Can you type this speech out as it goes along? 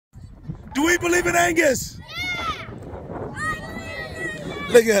Do we believe in Angus?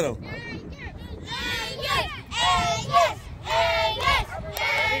 Look at him.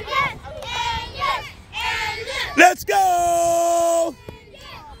 Let's go!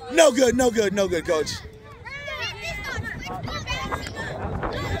 No good, no good, no good, coach.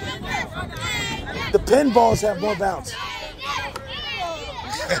 The pinballs have more bounce.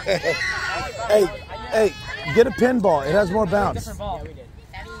 hey, get a pinball. It has more bounce.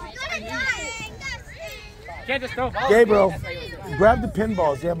 Can't just throw balls. Gabriel, grab the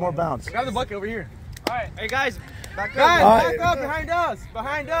pinballs. They have more bounce. Grab the bucket over here. All right. Hey, guys. Back up. Guys, back up behind us.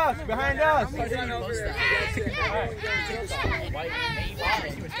 Behind us. Behind us.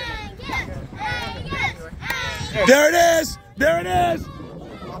 There it is. There it is.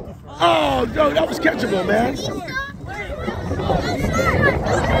 Oh, no, that was catchable, man.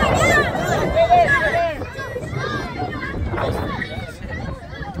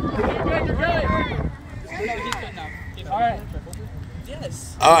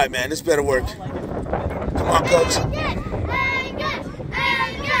 All right, man, this better work. Come on, coach.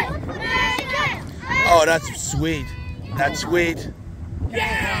 Oh, that's sweet. That's sweet.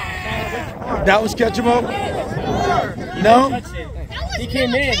 That was catchable? No? He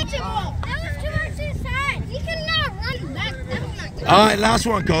came in. All right, last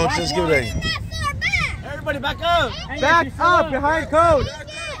one, coach. Let's give it a... Everybody back up. Back up behind coach.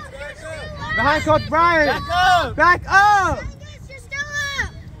 Behind Coach Brian. Back up. Back up.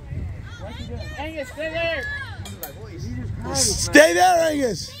 Angus, stay there. Stay there,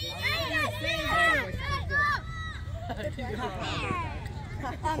 Angus.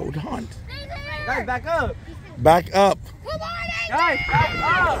 Hold on. Guys, back up. Back up. Guys, back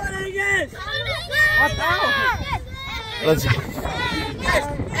up. Angus. Watch out. Let's go.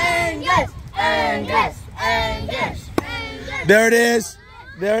 There it is.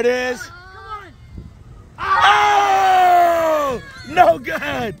 There it is. Oh! No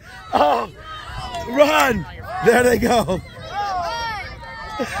good. Oh, run. There they go.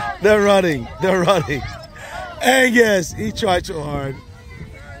 They're running. They're running. Angus, he tried so hard.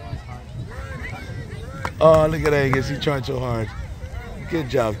 Oh, look at Angus. He tried so hard. Good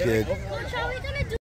job, kid.